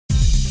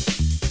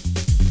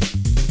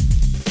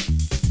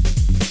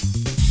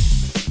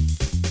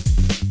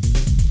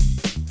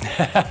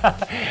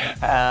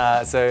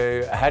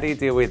So how do you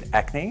deal with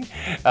acne?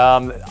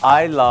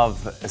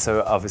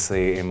 So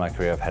obviously in my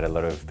career I've had a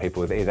lot of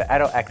people with either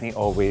adult acne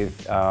or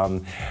with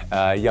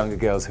younger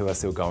girls who are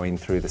still going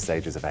through the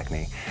stages of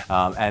acne.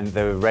 And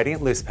the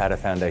Radiant Loose Powder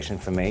Foundation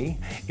for me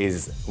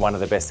is one of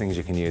the best things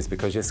you can use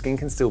because your skin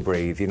can still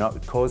breathe, you're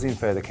not causing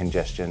further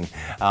congestion.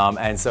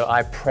 And so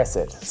I press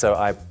it. So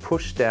I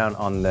push down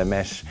on the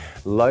mesh,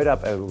 load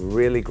up a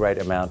really great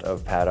amount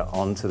of powder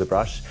onto the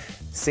brush,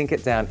 sink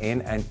it down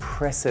in and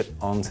press it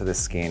onto the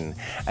skin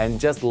and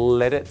just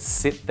let it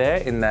sit there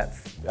in that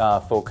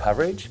full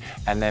coverage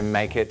and then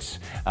make it,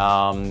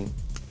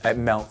 it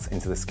melts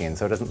into the skin.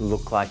 So it doesn't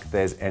look like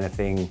there's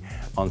anything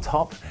on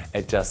top.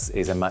 It just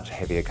is a much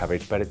heavier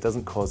coverage, but it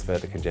doesn't cause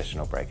further congestion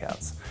or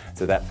breakouts.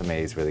 So that for me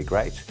is really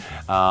great.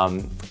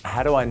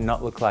 How do I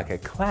not look like a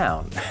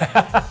clown?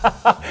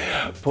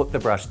 Put the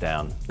brush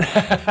down.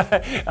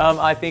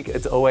 I think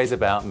it's always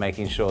about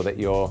making sure that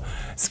your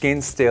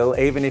skin still,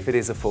 even if it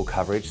is a full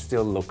coverage,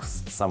 still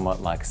looks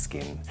somewhat like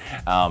skin.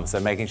 So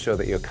making sure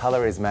that your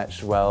color is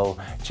matched well,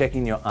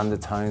 checking your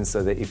undertones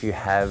so that if you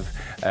have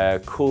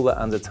a cooler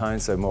undertone,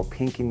 so more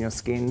pink in your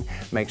skin,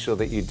 make sure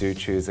that you do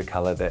choose a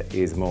color that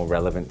is more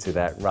relevant to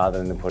that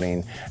rather than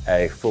putting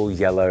a full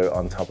yellow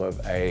on top of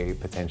a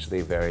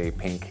potentially very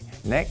pink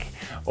neck,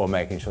 or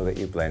making sure that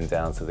you blend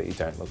down so that you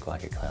don't look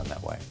like a clown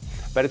that way.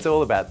 But it's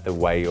all about the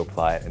way you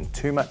apply it, and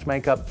too much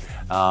makeup,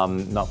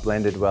 not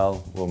blended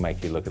well, will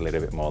make you look a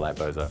little bit more like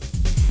Bozo.